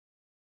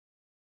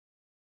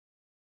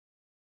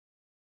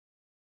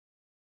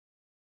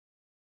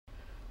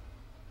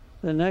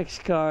The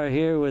next car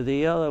here with the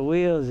yellow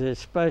wheels is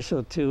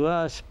special to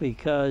us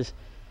because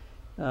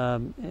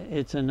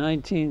it's a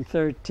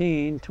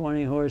 1913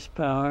 20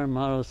 horsepower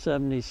Model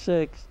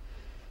 76,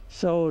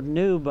 sold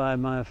new by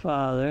my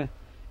father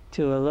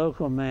to a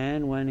local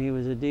man when he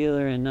was a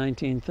dealer in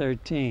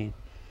 1913.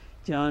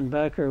 John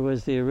Becker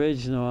was the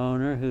original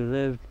owner, who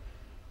lived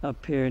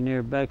up here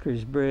near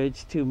Becker's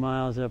Bridge, 2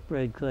 miles up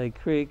Red Clay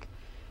Creek,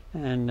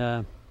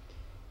 and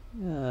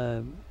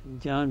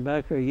John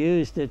Becker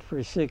used it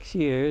for 6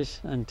 years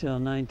until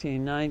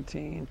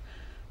 1919.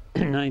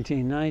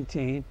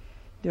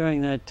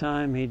 During that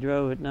time, he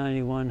drove it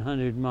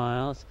 9,100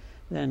 miles,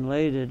 then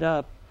laid it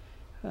up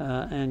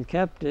and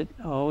kept it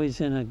always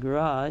in a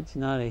garage,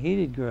 not a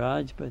heated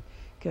garage, but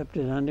kept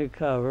it under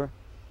cover.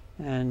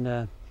 And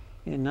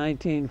in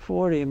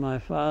 1940, my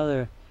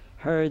father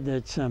heard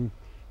that some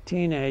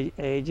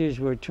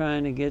teenagers were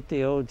trying to get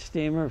the old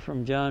steamer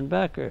from John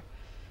Becker.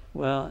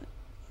 Well,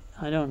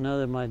 I don't know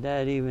that my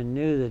dad even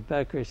knew that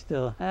Becker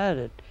still had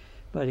it,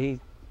 but he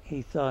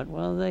thought,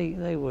 well,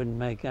 they wouldn't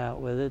make out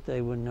with it.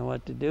 They wouldn't know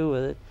what to do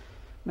with it.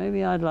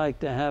 Maybe I'd like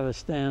to have a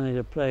Stanley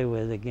to play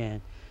with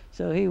again.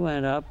 So he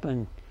went up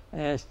and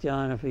asked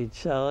John if he'd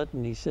sell it,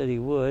 and he said he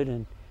would,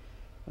 and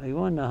he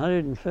won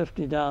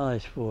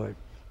 $150 for it.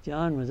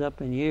 John was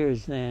up in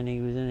years then. He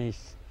was in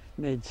his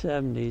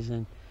mid-70s,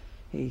 and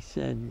he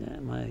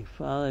said my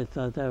father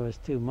thought that was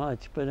too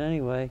much. But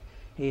anyway,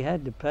 he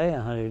had to pay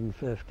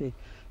 $150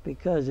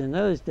 because in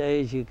those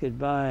days you could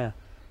buy a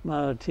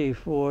Model T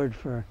Ford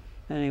for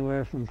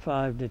anywhere from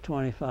 $5 to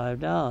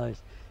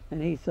 $25,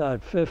 and he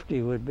thought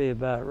 $50 would be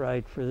about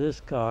right for this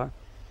car,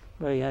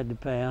 but he had to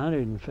pay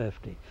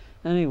 $150.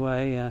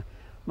 Anyway,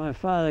 my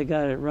father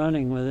got it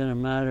running within a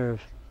matter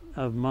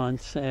of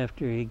months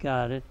after he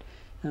got it,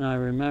 and I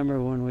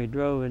remember when we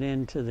drove it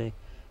into the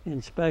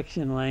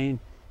inspection lane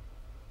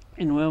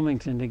in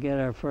Wilmington to get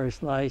our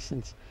first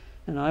license,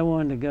 and I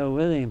wanted to go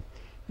with him,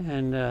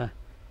 and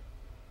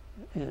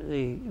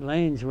the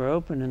lanes were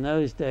open in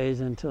those days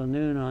until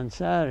noon on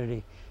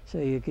Saturday, so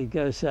you could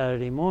go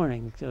Saturday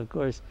morning. So of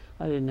course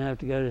I didn't have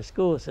to go to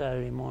school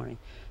Saturday morning.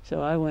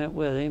 So I went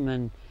with him,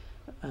 and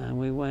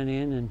we went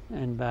in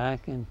and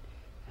back and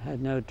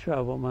had no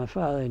trouble. My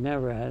father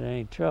never had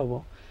any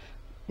trouble,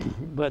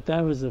 but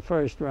that was the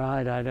first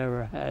ride I'd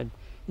ever had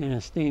in a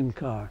steam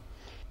car.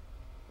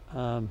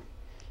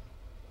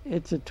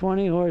 It's a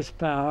 20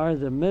 horsepower,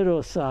 the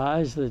middle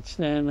size that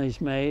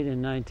Stanley's made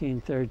in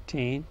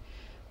 1913.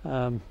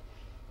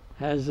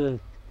 Has a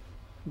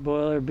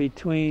boiler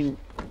between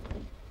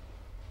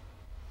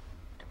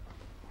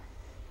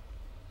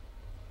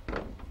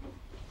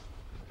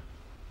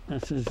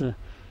this is a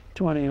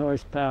 20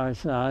 horsepower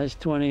size,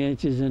 20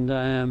 inches in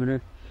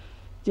diameter.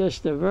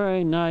 Just a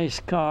very nice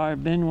car,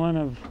 been one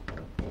of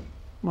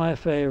my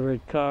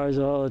favorite cars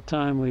all the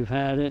time we've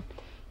had it.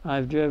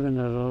 I've driven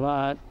it a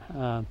lot,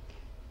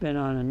 been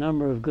on a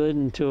number of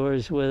Glidden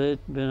tours with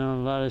it, been on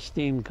a lot of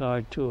steam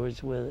car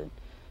tours with it,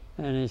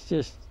 and it's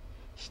just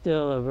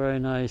still a very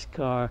nice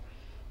car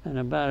and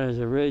about as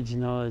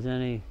original as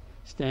any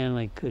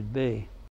Stanley could be.